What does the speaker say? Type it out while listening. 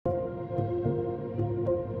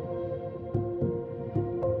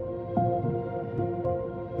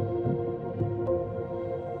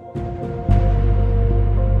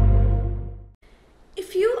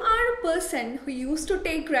person who used to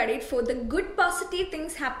take credit for the good positive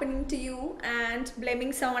things happening to you and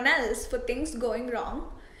blaming someone else for things going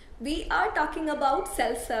wrong, we are talking about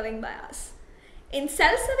self-serving bias. In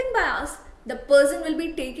self-serving bias, the person will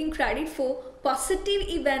be taking credit for positive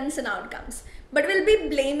events and outcomes, but will be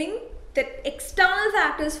blaming the external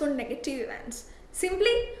factors for negative events.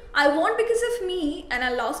 Simply, I won because of me and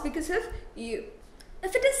I lost because of you.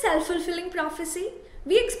 If it is self-fulfilling prophecy,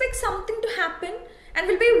 we expect something to happen and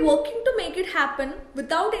will be working to make it happen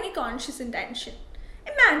without any conscious intention.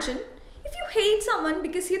 Imagine if you hate someone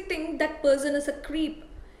because you think that person is a creep,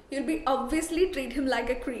 you'll be obviously treat him like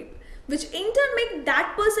a creep, which in turn make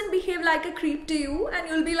that person behave like a creep to you, and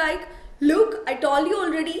you'll be like, look, I told you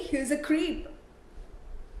already, he's a creep.